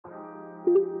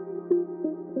Hello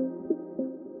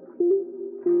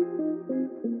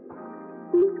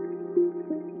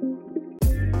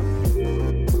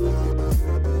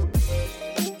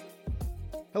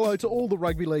to all the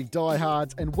rugby league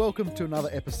diehards and welcome to another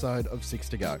episode of Six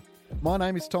to Go. My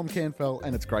name is Tom Canfell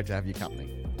and it's great to have your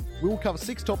company. We will cover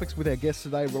 6 topics with our guests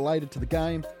today related to the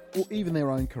game or even their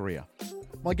own career.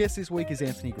 My guest this week is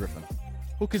Anthony Griffin.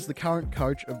 Hook is the current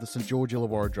coach of the St George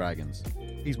Illawarra Dragons.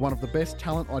 He's one of the best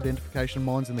talent identification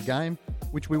minds in the game,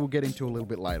 which we will get into a little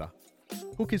bit later.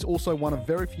 Hook is also one of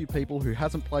very few people who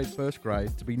hasn't played first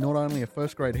grade to be not only a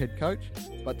first grade head coach,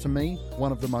 but to me,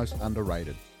 one of the most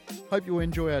underrated. Hope you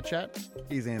enjoy our chat.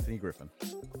 Here's Anthony Griffin.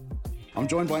 I'm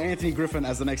joined by Anthony Griffin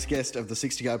as the next guest of the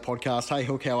 6 to Go podcast. Hey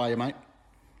Hook, how are you, mate?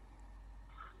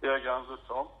 Yeah, going good,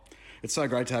 Tom. It's so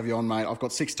great to have you on, mate. I've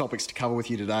got 6 topics to cover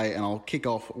with you today, and I'll kick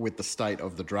off with the state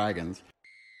of the Dragons.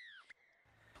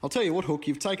 I'll tell you what, Hook,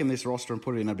 you've taken this roster and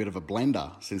put it in a bit of a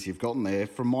blender since you've gotten there.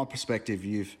 From my perspective,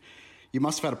 you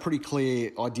must have had a pretty clear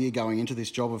idea going into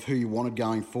this job of who you wanted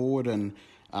going forward and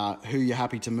who you're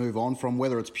happy to move on from,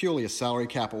 whether it's purely a salary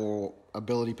cap or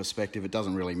ability perspective, it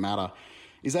doesn't really matter.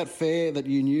 Is that fair that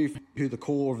you knew who the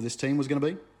core of this team was going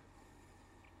to be?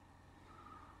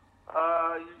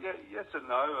 Yes and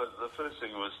no. The first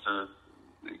thing was to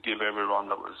give everyone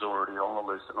that was already on the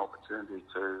list an opportunity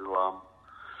to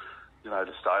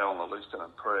stay on the list and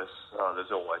impress.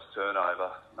 There's always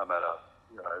turnover, no matter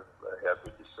how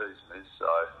good your season is. So,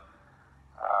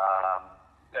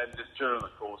 and just during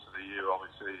the course of the year,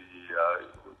 obviously,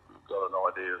 we've got an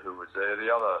idea of who was there.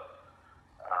 The other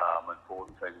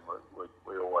important thing,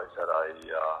 we always had a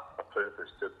purpose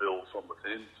to build from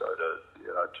within, so to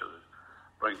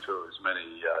bring through as many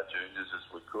juniors as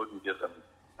we could and give them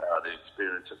the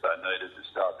experience that they needed to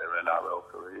start their NRL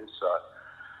careers. So,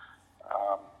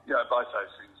 both those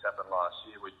things happened last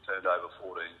year. We turned over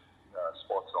 14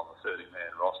 spots on the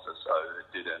 30-man roster, so it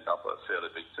did end up a fairly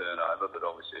big turnover, but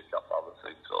obviously a couple other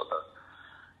things like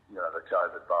the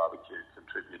COVID barbecue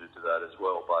contributed to that as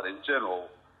well. But in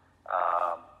general,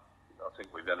 I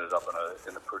think we've ended up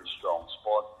in a pretty strong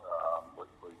spot.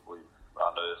 We've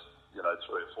unearthed 3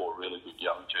 or 4 really good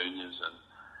young juniors, and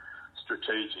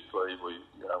strategically we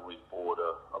brought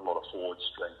a lot of forward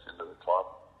strength into the club.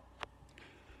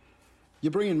 You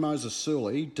bring in Moses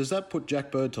Sully. Does that put Jack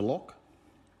Bird to lock?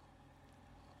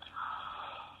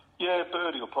 Yeah,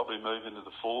 Birdie will probably move into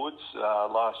the forwards.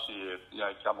 Last year,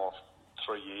 come off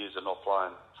 3 years of not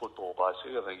playing football,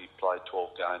 basically. I think he played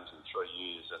 12 games in 3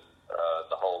 years, and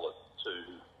the whole of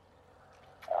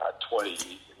 20,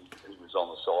 he was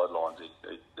on the sidelines. He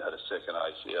had a second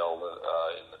ACL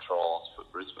in the trials for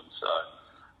Brisbane, so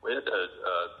we had to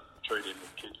treat him with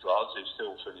kid gloves. He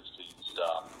still finished his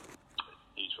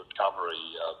recovery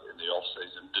in the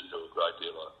off-season, didn't do a great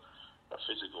deal of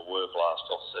physical work last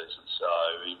off-season, so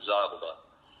he was able to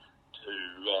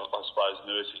I suppose,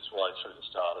 nurse his way through the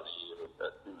start of the year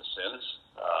in the centres.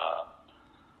 But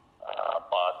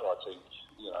I think,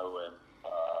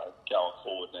 going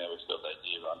forward now, he's got that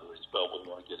year under his belt. We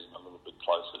want to get him a little bit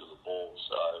closer to the ball,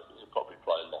 so he'll probably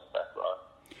play lock back row.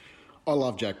 I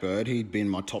love Jack Bird. He'd been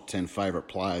my top 10 favourite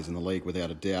players in the league without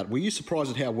a doubt. Were you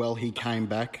surprised at how well he came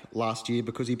back last year?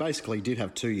 Because he basically did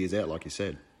have 2 years out, like you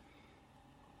said.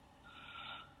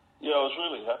 Yeah, I was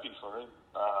really happy for him.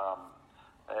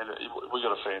 And we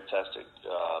got a fantastic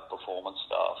performance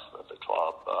staff at the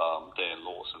club. Dan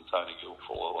Lawson, Tony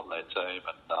Guilfoyle on their team,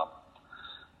 and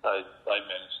they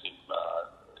managed him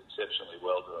exceptionally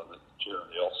well during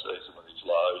the off season with his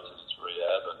loads and his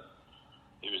rehab, and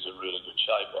he was in really good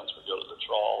shape once we got to the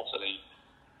trials. And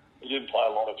he didn't play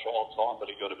a lot of trial time, but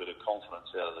he got a bit of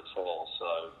confidence out of the trials.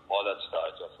 So by that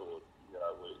stage, I thought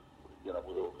we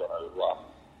were all going to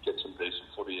get some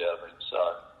decent footy out of him.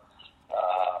 So.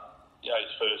 His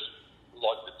first,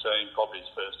 like the team, probably his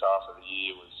first half of the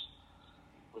year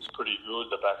was pretty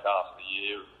good. The back half of the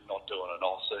year, not doing an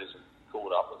off-season, caught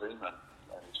up with him, and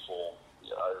his form,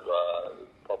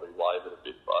 probably wavered a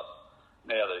bit. But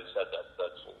now that he's had that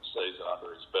full season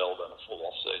under his belt and a full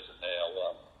off-season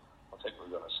now, I think we're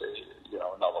going to see,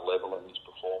 another level in his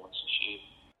performance this year.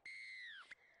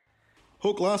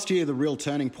 Hook, last year the real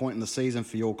turning point in the season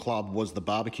for your club was the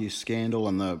barbecue scandal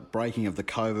and the breaking of the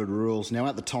COVID rules. Now,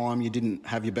 at the time, you didn't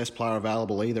have your best player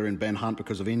available either in Ben Hunt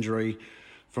because of injury.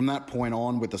 From that point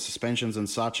on, with the suspensions and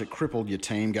such, it crippled your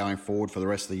team going forward for the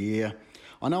rest of the year.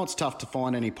 I know it's tough to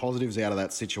find any positives out of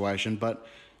that situation, but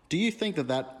do you think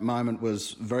that moment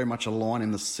was very much a line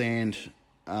in the sand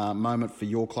moment for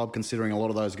your club, considering a lot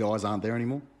of those guys aren't there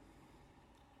anymore?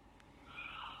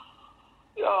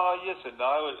 Yes and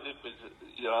no. It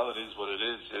is what it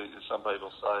is. Some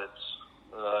people say it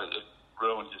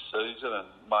ruined your season. season, and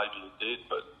maybe it did,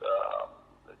 but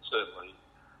it certainly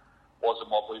wasn't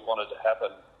what we wanted to happen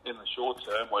in the short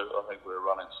term. I think we were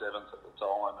running 7th at the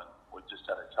time, and we just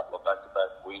had a couple of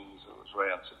back-to-back wins. It was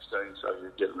round 16, so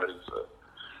you're getting ready for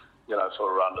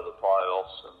a run to the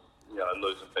playoffs, and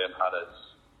losing Ben Hunt, as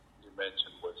you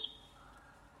mentioned, was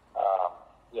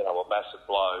a massive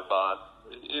blow. But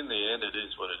in the end, it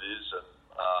is what it is, and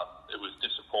it was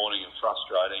disappointing and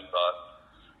frustrating, but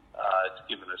it's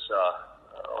given us,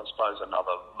 I suppose,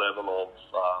 another level of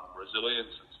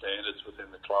resilience and standards within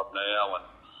the club now,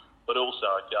 but also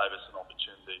it gave us an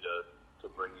opportunity to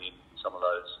bring in some of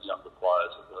those younger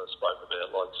players that I spoke about,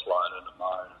 like Sloan and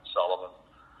Amon and Sullivan,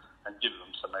 and give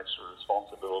them some extra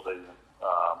responsibility.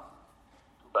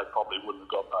 They probably wouldn't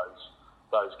have got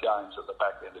those games at the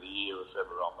back end of the year if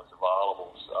everyone was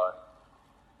available. So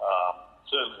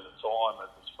certainly at the time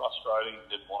it was frustrating,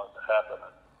 didn't want it to happen,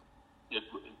 and it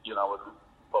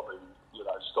probably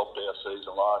stopped our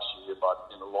season last year,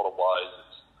 but in a lot of ways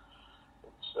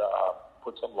it's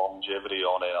put some longevity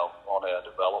on our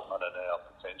development and our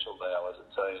potential now as a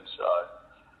team. So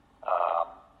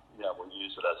we'll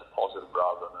use it as a positive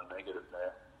rather than a negative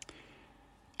now.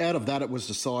 Out of that, it was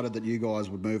decided that you guys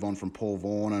would move on from Paul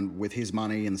Vaughan, and with his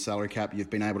money and the salary cap,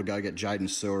 you've been able to go get Jaden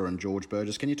Sewer and George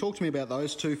Burgess. Can you talk to me about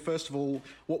those two? First of all,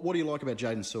 what do you like about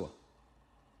Jaden Sewer?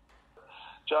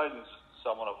 Jaden's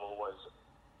someone I've always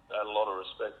had a lot of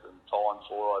respect and time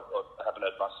for. I haven't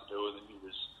had much to do with him. He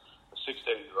was a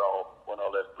 16-year-old when I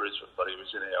left Brisbane, but he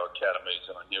was in our academies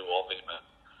and I knew of him, and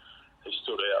he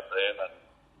stood out then. And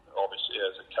obviously,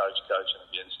 as a coach coaching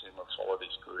against him, I followed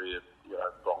his career,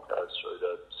 Broncos through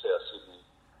to South Sydney.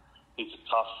 He's a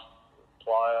tough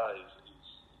player.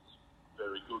 He's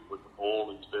very good with the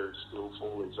ball. He's very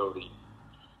skillful. He's already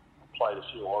played a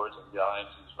few Origin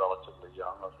games. He's relatively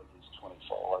young. I think he's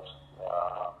 25.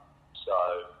 So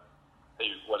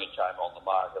when he came on the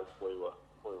market, we were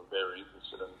very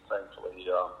interested, and thankfully,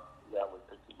 we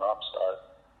picked him up. So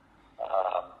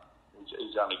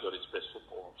he's only got his best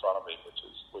football in front of him,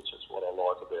 which is what I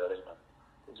like about him. And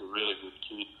he's a really good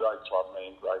kid, great club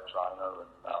man, great trainer,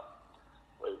 and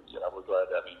we're glad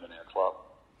to have him in our club.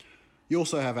 You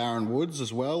also have Aaron Woods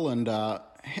as well, and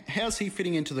how's he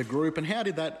fitting into the group, and how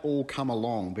did that all come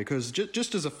along? Because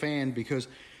just as a fan, because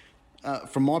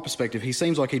from my perspective, he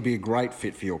seems like he'd be a great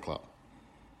fit for your club.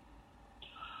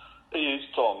 He is,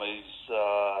 Tom.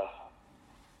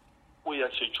 We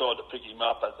actually tried to pick him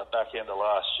up at the back end of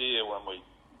last year when we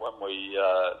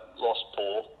lost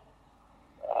Paul,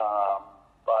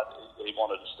 but he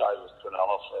wanted to stay with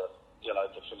Cronulla for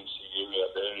to finish the year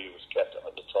out there. He was captain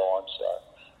at the time, so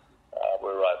we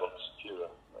were able to secure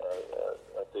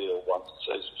a deal once the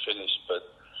season finished. But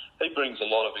he brings a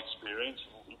lot of experience.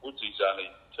 Woodsy's only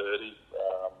 30,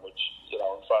 which in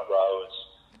front row is.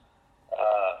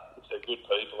 If they're good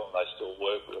people and they still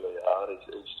work really hard,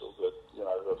 he's still got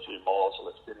a few miles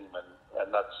left in him, and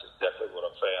that's exactly what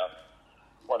I found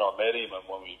when I met him, and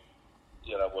when we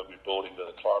brought him to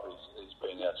the club. He's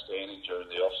been outstanding during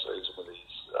the off season with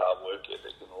his work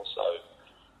ethic, and also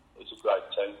he's a great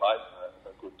teammate and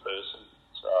a good person.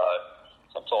 So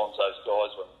sometimes those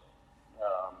guys, when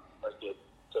they get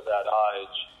to that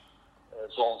age,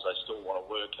 as long as they still want to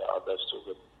work hard, they've still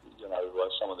got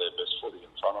some of their best footy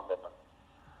in front of them.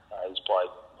 And he's played,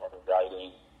 I think,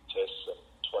 18 tests and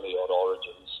 20-odd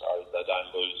Origins, so they don't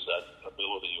lose that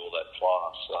ability or that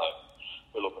class. So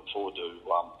we're looking forward to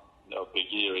a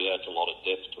big year. He adds a lot of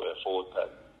depth to our forward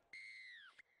pack.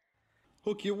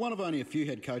 Hook, you're one of only a few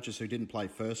head coaches who didn't play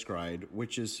first grade,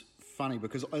 which is funny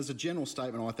because as a general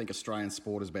statement, I think Australian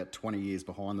sport is about 20 years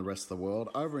behind the rest of the world.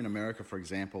 Over in America, for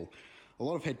example, a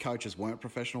lot of head coaches weren't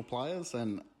professional players,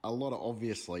 and a lot of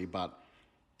obviously, but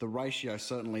the ratio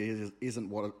certainly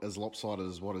isn't as lopsided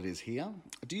as what it is here.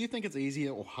 Do you think it's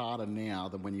easier or harder now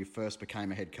than when you first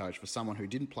became a head coach for someone who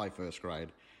didn't play first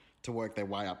grade to work their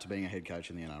way up to being a head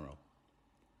coach in the NRL?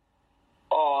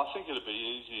 Oh, I think it'd be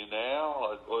easier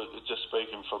now. Just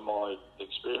speaking from my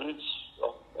experience,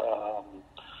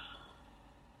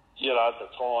 at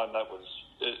the time that was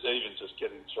even just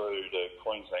getting through the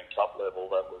Queensland Cup level.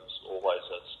 That was always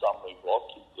a stumbling block.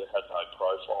 You had no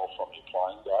profile from your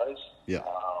playing days. Yeah.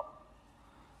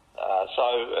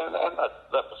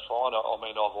 That was fine. I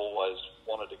mean, I've always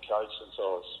wanted to coach since I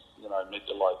was, mid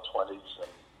to late 20s,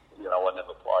 and I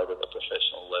never played at the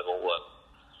professional level,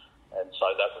 and so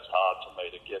that was hard for me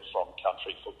to get from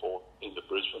country football into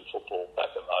Brisbane football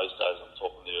back in those days. I'm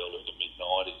talking the early to mid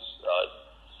 90s.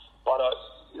 But I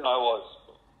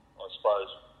suppose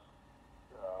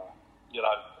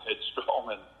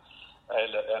headstrong and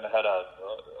had a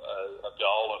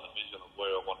goal and a vision of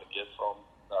where I wanted to get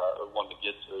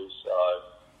to. So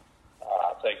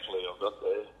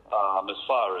As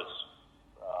far as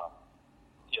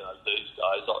these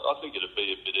days, I think it'd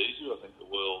be a bit easier. I think the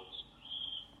world's,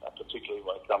 particularly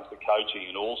when it comes to coaching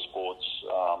in all sports,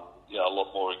 a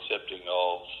lot more accepting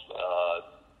of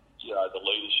the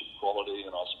leadership quality,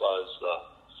 and I suppose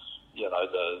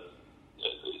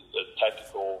the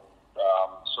tactical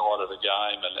side of the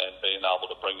game, and being able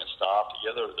to bring a staff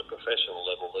together at the professional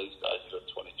level these days. You've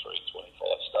got 23,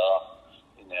 25 staff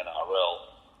in the NRL.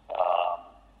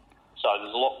 So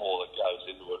there's a lot more that goes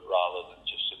into it rather than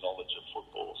just your knowledge of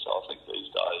football. So I think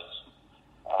these days,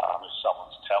 if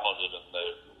someone's talented and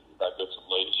they've got some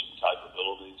leadership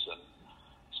capabilities and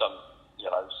some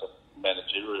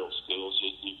managerial skills,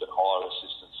 you can hire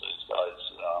assistants these days,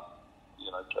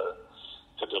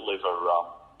 to deliver,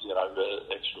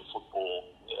 extra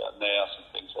football now and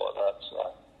things like that. So,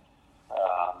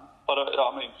 but I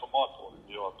mean, from my point of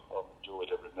view, I've enjoyed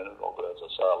every minute of it. As I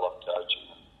say, I love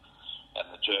coaching, and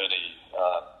the journey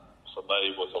for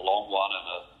me was a long one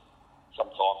and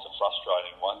sometimes a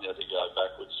frustrating one. You had to go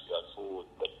backwards to go forward,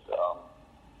 but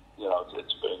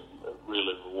it's been a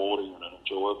really rewarding and an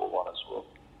enjoyable one as well.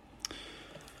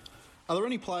 Are there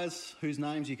any players whose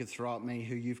names you could throw at me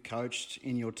who you've coached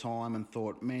in your time and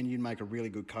thought, man, you'd make a really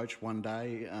good coach one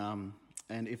day,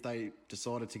 and if they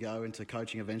decided to go into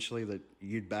coaching eventually, that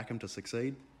you'd back them to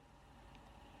succeed?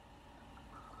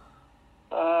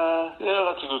 Yeah,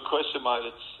 that's a good question,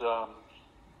 mate.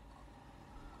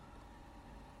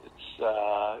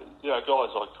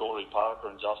 Guys like Corey Parker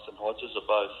and Justin Hodges are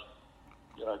both,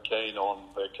 keen on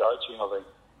their coaching. I think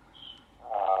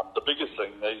the biggest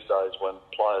thing these days when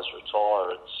players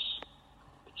retire,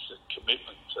 it's a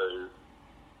commitment to,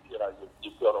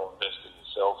 you've got to invest in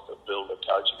yourself to build a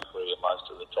coaching career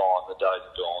most of the time. The days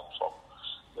are gone from,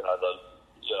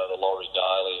 the Laurie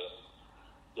Daly and,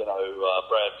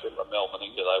 Brad Fittler, Mel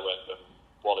Meninga, they went, and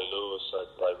Wally Lewis,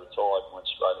 they retired and went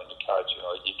straight into coaching.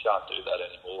 You can't do that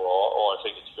anymore, or I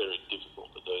think it's very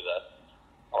difficult to do that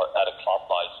at a club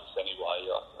basis anyway.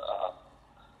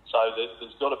 So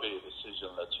there's got to be a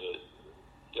decision that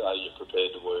you're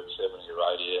prepared to work 70 or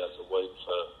 80 hours a week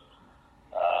for,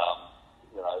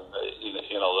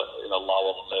 in a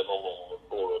lower level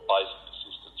or a basic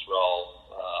assistance role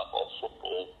of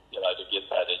football, to get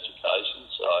that education.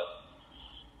 So,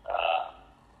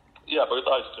 but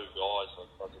those two guys,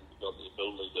 I think they've got the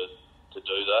ability to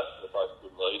do that. They're both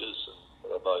good leaders, and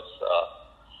they're both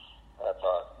have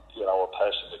a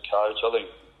passion to coach. I think,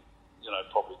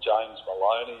 probably James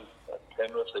Maloney at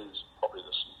Penrith, he's probably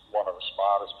one of the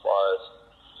smartest players.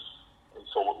 He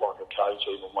thought like a coach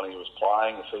even when he was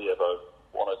playing. If he ever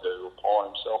wanted to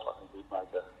apply himself, I think he'd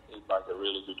make a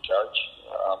really good coach.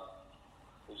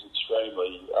 He's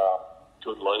extremely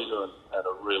good leader and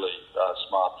a really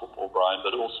smart football brain,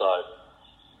 but also,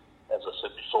 as I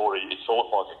said before, he thought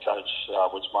like a coach,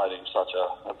 which made him such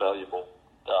a valuable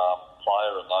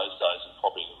player in those days, and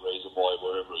probably the reason why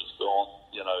wherever he's gone,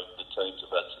 the teams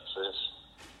have had success.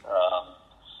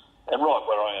 And right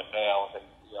where I am now, I think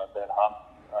Ben Hunt,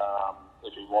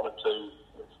 if he wanted to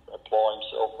apply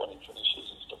himself when he finishes,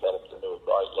 he's developed into a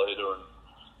great leader. And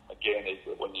again,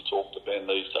 when you talk to Ben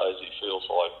these days, he feels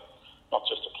like not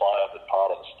just a player but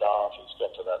part of the staff. He's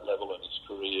got to that level in his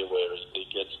career where he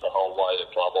gets the whole way the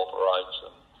club operates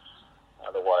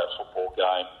and the way a football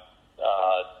game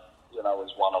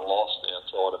is won and lost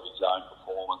outside of his own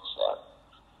performance. So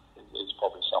he's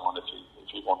probably someone, if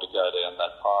he wanted to go down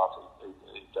that path,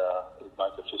 he'd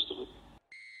make a fist of it.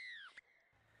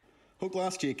 Hook,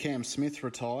 last year Cam Smith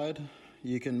retired.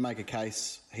 You can make a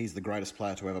case he's the greatest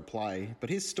player to ever play, but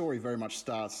his story very much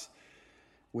starts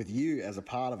with you as a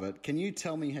part of it. Can you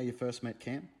tell me how you first met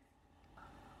Cam?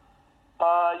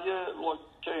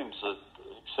 Cam's an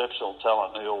exceptional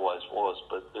talent, he always was,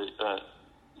 but the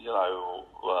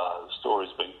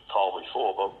story's been told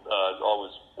before, but I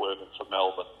was working for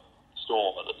Melbourne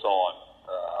Storm at the time,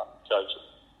 coaching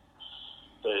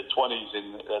their 20s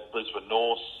at Brisbane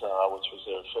North, which was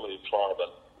their affiliate club,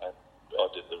 and I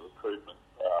did the recruitment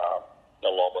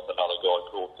along with another guy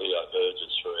called Theo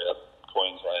Burgess throughout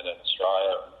Queensland and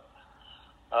Australia.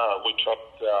 We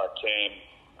trucked Cam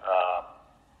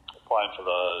playing for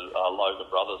the Logan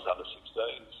Brothers under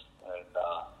 16s, and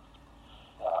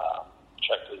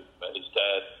tracked his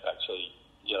dad actually,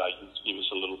 he gave us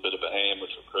a little bit of a hand with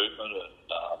recruitment, and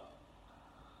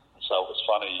so it was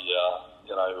funny,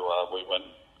 we went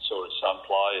and saw his son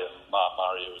play, and Mark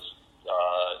Murray was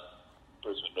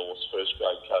Brisbane North's first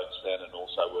grade coach then, and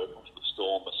also working for the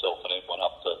Storm. Myself and him went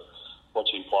up to watch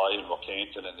him play in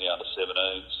Rockhampton in the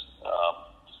under-17s,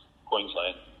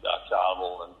 Queensland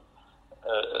Carnival, and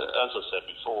as I said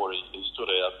before, he stood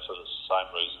out for the same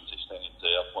reasons he stands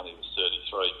out when he was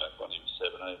 33, back when he was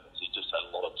 17.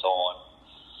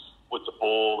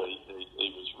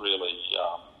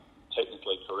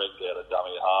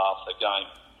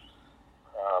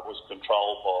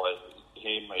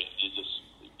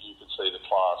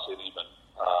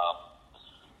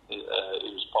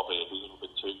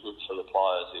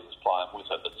 with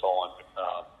at the time.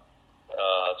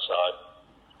 So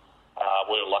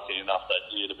we were lucky enough that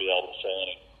year to be able to sign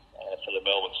him for the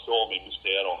Melbourne Storm. He missed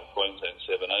out on the Queensland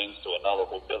 17s to another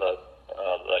hooker that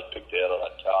they picked out of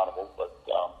that carnival, but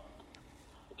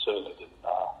it certainly didn't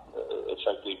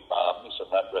affect him missing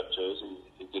that red jersey.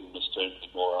 He didn't miss too many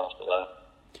more after that.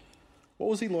 What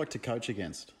was he like to coach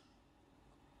against?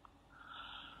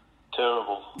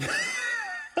 Terrible.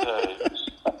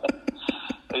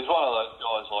 He's one of those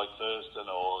guys like Thurston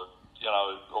or,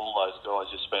 all those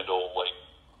guys you spend all week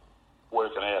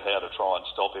working out how to try and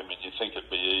stop him, and you think it'd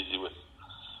be easy with...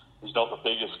 He's not the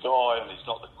biggest guy, and he's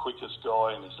not the quickest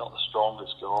guy, and he's not the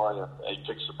strongest guy, and he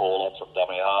picks the ball up from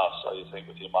dummy half, so you think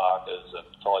with your markers and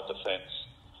tight defence,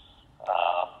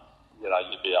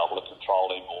 you'd be able to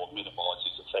control him or minimise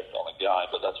his effect on the game,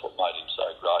 but that's what made him so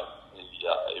great.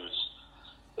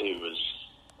 He was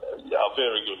a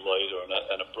very good leader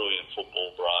and a brilliant football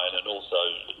brain, and also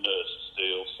nurse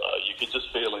steel, so you could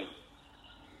just feel him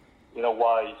in a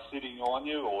way sitting on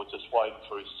you or just waiting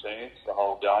for his chance the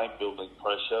whole game, building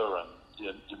pressure, and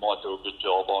you might do a good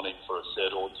job on him for a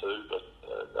set or two, but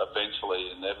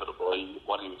eventually, inevitably,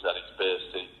 when he was at his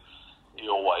best, he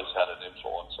always had an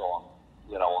influence on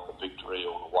the victory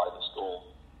or the way the Storm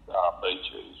beat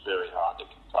you. He's very hard to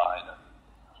contain,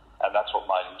 and that's what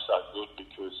made him so good,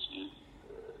 because you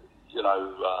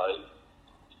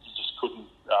just couldn't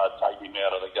take him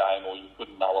out of the game, or you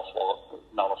couldn't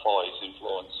nullify his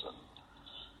influence,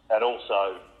 and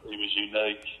also he was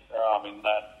unique in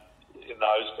that in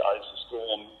those days the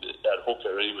Storm at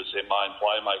hooker, he was their main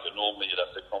playmaker. Normally you'd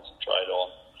have to concentrate on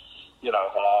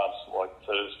halves like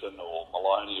Thurston or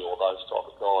Maloney or those type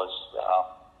of guys,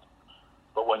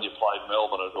 but when you played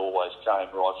Melbourne, it always came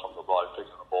right from the bloke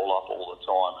picking the ball up all the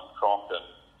time, and Cronk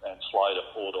and Slater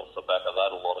poured off the back of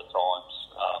that a lot of times.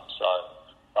 So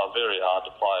they were very hard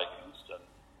to play against, and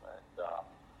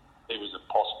it was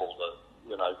impossible to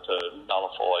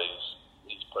nullify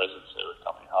his presence there at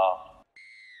dummy half.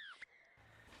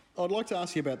 I'd like to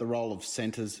ask you about the role of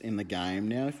centres in the game.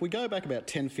 Now, if we go back about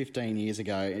 10, 15 years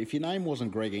ago, if your name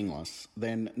wasn't Greg Inglis,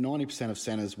 then 90% of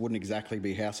centres wouldn't exactly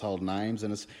be household names.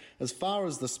 And as far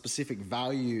as the specific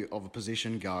value of a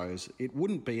position goes, it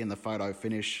wouldn't be in the photo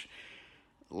finish,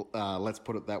 let's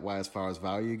put it that way, as far as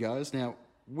value goes. Now,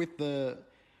 with the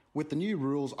new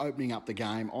rules opening up the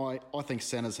game, I think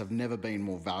centres have never been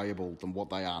more valuable than what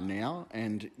they are now.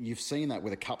 And you've seen that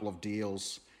with a couple of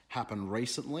deals happen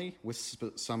recently with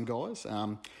some guys.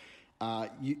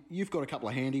 You've got a couple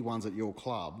of handy ones at your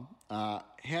club.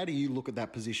 How do you look at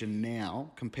that position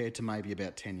now compared to maybe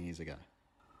about 10 years ago?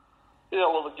 Yeah,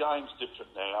 well, the game's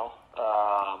different now.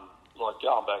 Like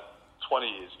going back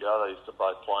 20 years ago, they used to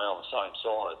both play on the same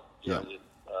side.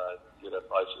 You'd have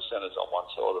both your centres on one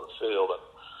side of the field. And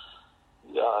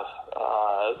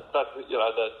that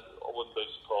I wouldn't be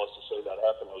surprised to see that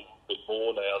happen a little bit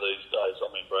more now these days. I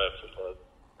mean, Bradford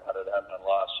had it happening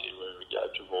last year where we gave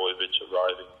Travojevic a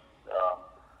roving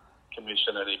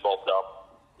commission, and he bobbed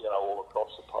up, all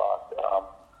across the park.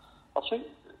 I think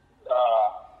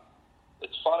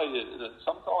it's funny that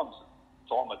sometimes,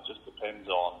 Tom, it just depends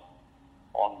on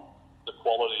the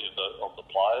quality of the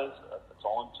players at the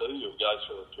time too. You'll go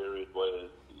through a period where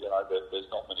there's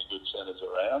not many good centres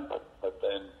around, but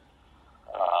then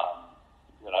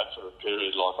for a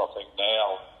period like I think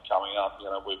now coming up,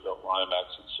 we've got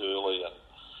Lomax and Surley and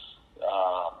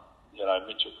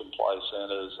Mitchell can play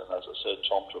centres, and as I said,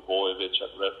 Tom Travojevic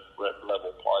at rep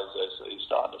level plays there, so you're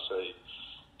starting to see,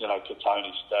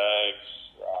 Katoni Staggs,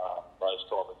 those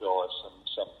type of guys,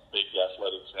 some big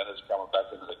athletic centres coming back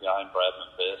into the game,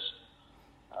 Bradman Best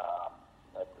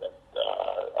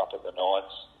up at the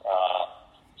Knights.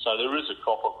 So there is a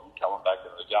crop of them coming back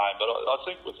into the game, but I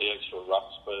think with the extra ruck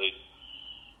speed,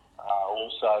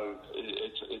 also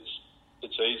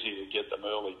it's easy to get them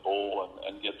early ball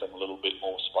and get them a little bit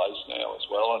more space now as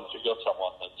well. And if you've got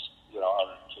someone that's 100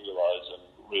 kilos and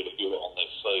really good on their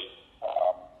feet,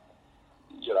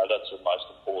 that's the most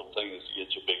important thing, is to get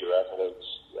your bigger athletes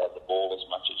the ball as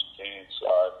much as you can. So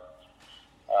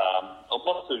I'm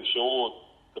not too sure,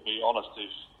 to be honest,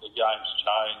 if the game's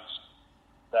changed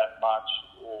that much,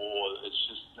 or it's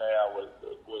just now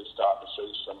we're starting to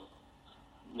see some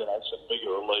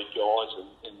bigger elite guys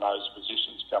in those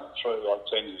positions coming through. Like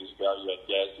 10 years ago, you had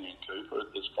Gasnier and Cooper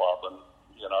at this club, and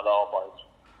they were both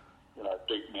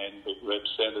big men, big rep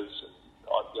centres, and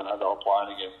they were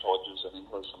playing against Hodges and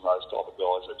Inglis and those type of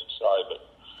guys, as you say. But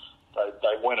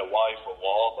they went away for a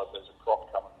while, but there's a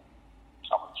crop coming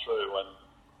through, and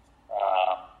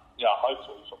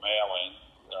hopefully from our end,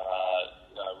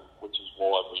 which is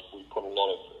why we put a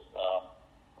lot of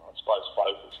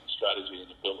focus and strategy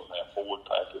into building our forward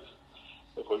pack.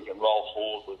 we can roll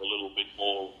forward with a little bit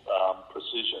more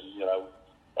precision,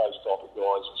 those type of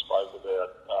guys I spoke about,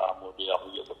 we'll be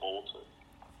able to get the ball to.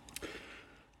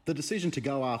 The decision to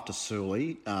go after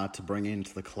Sully to bring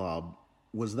into the club,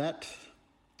 was that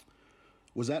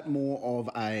more of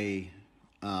a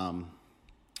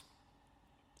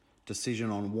decision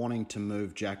on wanting to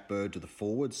move Jack Bird to the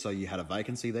forward so you had a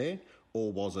vacancy there,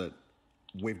 or was it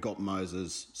we've got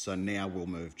Moses so now we'll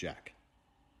move Jack?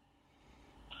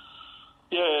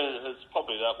 Yeah, it's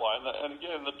probably that way. And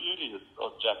again, the beauty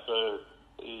of Jack Bird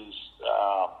is,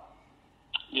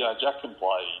 Jack can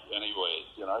play anywhere,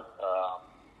 he can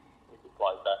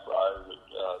play back row, 5'8",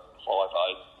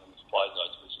 and he's played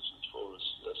those positions for us,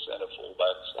 centre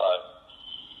fullback,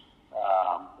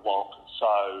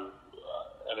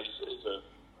 and he's a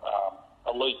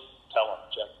elite talent,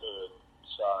 Jack Bird.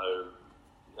 So,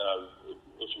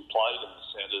 if you played in the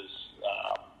centres,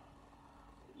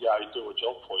 he'd do a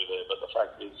job for you there. But the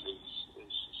fact is,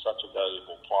 he's such a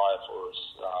valuable player for us,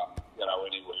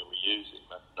 anywhere we use him.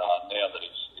 And now that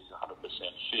he's 100%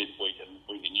 fit, we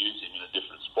can use him in a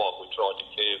different spot. We tried to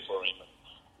care for him and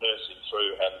nurse him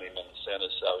through having him in the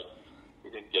centre, so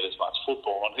he didn't get as much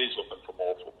football, and he's looking for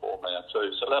more football now too.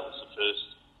 So that was the first,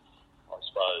 I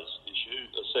suppose, issue.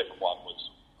 The second one was,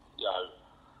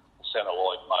 a centre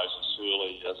like Moses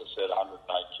Sully, as I said, 108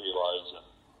 kilos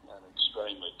and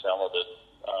extremely talented,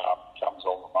 comes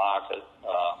on the market.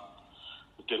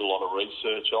 We did a lot of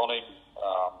research on him,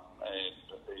 and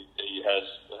he has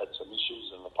had some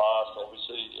issues in the past,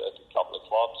 obviously, at a couple of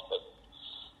clubs, but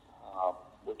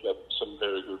we've got some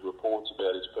very good reports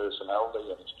about his personality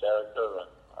and his character, and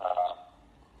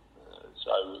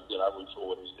so, we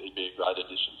thought he'd be a great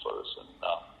addition for us, and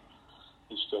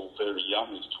he's still very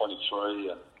young, he's 23,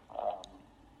 and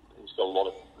he's got a lot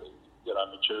of,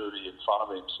 maturity in front of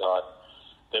him, so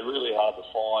they're really hard to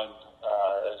find,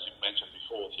 as you mentioned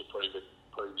before with your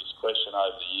previous question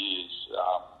over the years,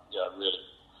 really,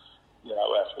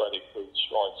 athletic, big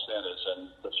strike centres, and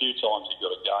the few times he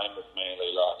got a game with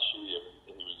Manly last year,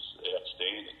 he was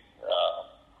outstanding.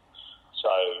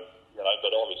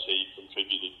 But obviously he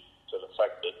contributed to the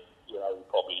fact that, he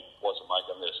probably wasn't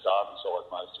making their starting side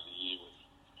most of the year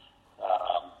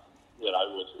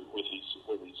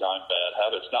with his own bad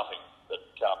habits. Nothing that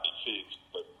can't be fixed,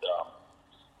 but there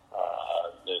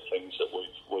are things that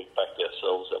we've backed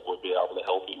ourselves that we'll be able to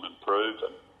help him improve,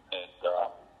 and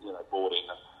brought in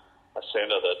a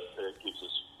centre that gives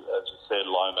us, as I said,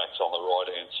 Lomax on the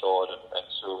right-hand side and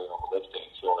Sully on the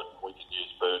left-hand side, and we can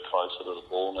use Bird closer to the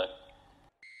ball now.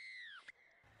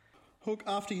 Hook,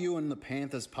 after you and the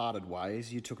Panthers parted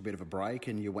ways, you took a bit of a break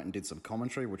and you went and did some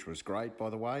commentary, which was great, by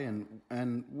the way,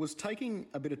 and was taking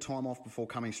a bit of time off before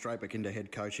coming straight back into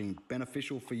head coaching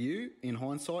beneficial for you in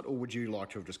hindsight, or would you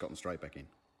like to have just gotten straight back in?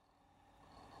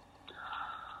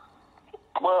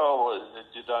 Well,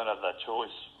 you don't have that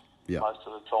choice most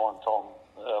of the time, Tom.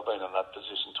 I've been in that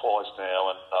position twice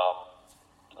now, and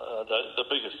the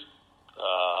biggest,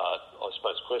 I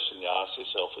suppose, question you ask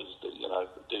yourself is,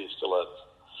 do you still have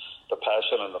the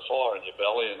passion and the fire in your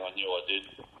belly? And I knew I did,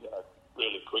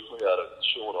 really quickly. I had a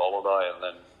short holiday, and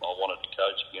then I wanted to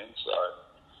coach again. So,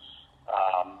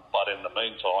 but in the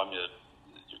meantime,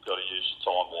 you've got to use your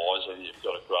time wisely. You've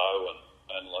got to grow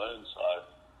and learn. So,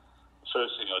 the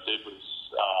first thing I did was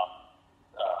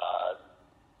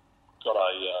got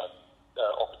a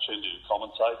opportunity to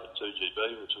commentate at 2GB,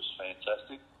 which was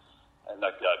fantastic, and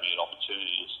that gave me an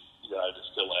opportunity to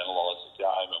still analyse the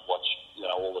game and watch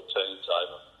all the teams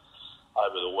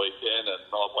over the weekend. And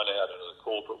I went out into the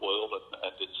corporate world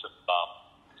and did some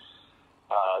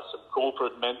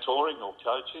corporate mentoring or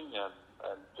coaching,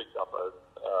 and picked up a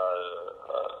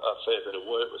fair bit of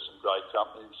work with some great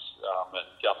companies and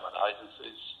government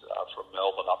agencies from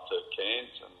Melbourne up to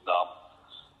Cairns, and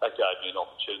that gave me an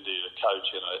opportunity to coach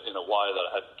in a way that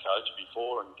I hadn't coached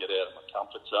before, and get out of my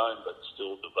comfort zone, but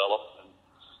still develop and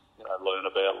learn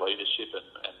about leadership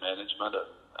and management and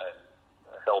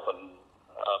helping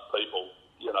people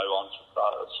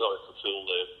fulfill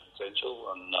their potential,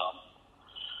 and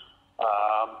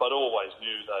but always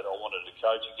knew that I wanted to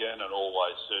coach again, and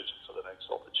always searching for the next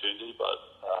opportunity. But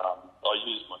I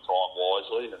used my time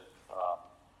wisely, and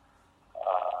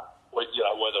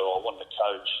whether I wanted to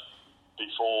coach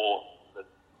before the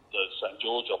St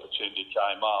George opportunity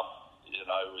came up,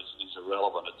 is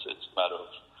irrelevant. It's a matter of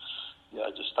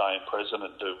just staying present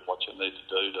and do what you need to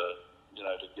do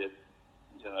to get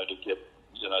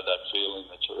that feeling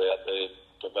that you're out there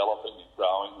developing and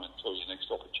growing until your next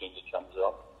opportunity comes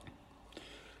up.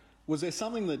 Was there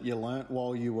something that you learnt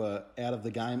while you were out of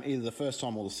the game, either the first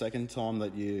time or the second time,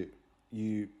 that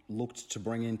you looked to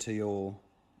bring into your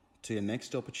to your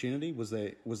next opportunity? Was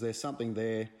there something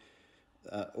there,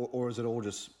 or is it all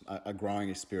just a growing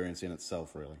experience in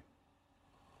itself, really?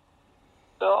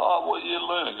 Oh, well, you're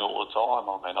learning all the time.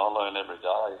 I mean, I learn every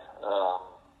day.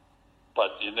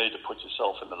 But you need to put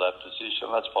yourself into that position.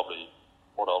 That's probably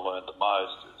what I learned the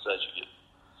most is as you get,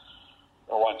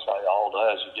 I won't say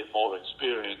older, as you get more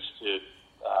experienced, your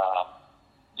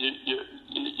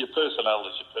personality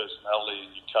is your personality,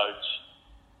 and you coach,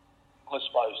 I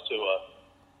suppose, to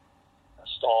a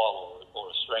style or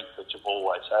a strength that you've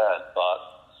always had,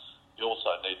 but you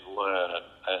also need to learn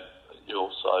and you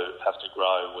also have to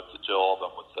grow with the job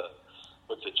and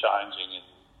with the changing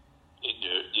in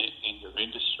your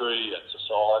industry and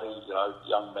society. You know,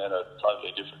 young men are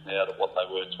totally different now to what they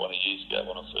were 20 years ago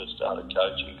when I first started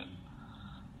coaching.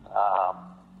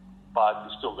 But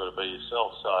you still got to be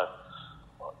yourself. So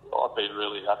I've been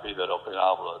really happy that I've been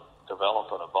able to develop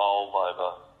and evolve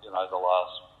over the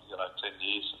last 10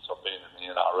 years since I've been in the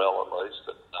NRL at least.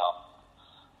 And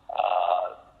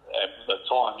the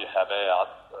time you have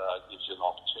out gives you an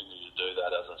opportunity to do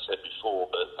that, as I said before.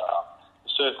 But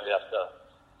you certainly have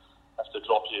to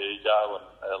drop your ego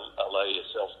and allow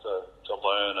yourself to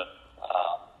learn,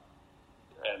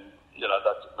 and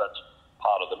that's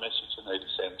part of the message you need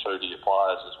to send through to your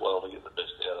players as well to get the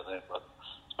best out of them. But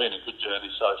it's been a good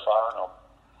journey so far, and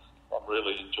I'm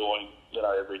really enjoying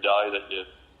every day that you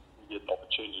get an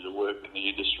opportunity to work in the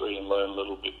industry and learn a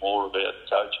little bit more about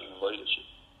coaching and leadership.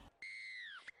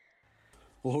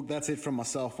 Well, Hook, that's it from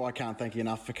myself. I can't thank you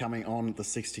enough for coming on the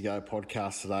 6 to Go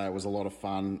podcast today. It was a lot of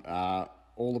fun.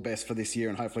 All the best for this year,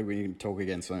 and hopefully we can talk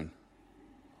again soon.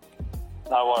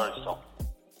 No worries, Tom.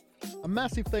 A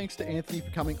massive thanks to Anthony for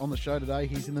coming on the show today.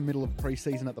 He's in the middle of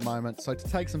pre-season at the moment, so to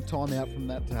take some time out from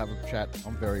that to have a chat,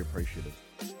 I'm very appreciative.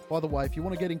 By the way, if you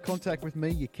want to get in contact with me,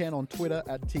 you can on Twitter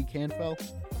 @TCanfell.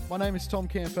 My name is Tom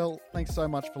Canfell. Thanks so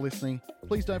much for listening.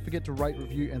 Please don't forget to rate,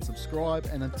 review and subscribe.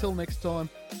 And until next time,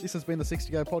 this has been the 6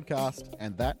 to Go podcast,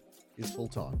 and that is full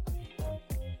time.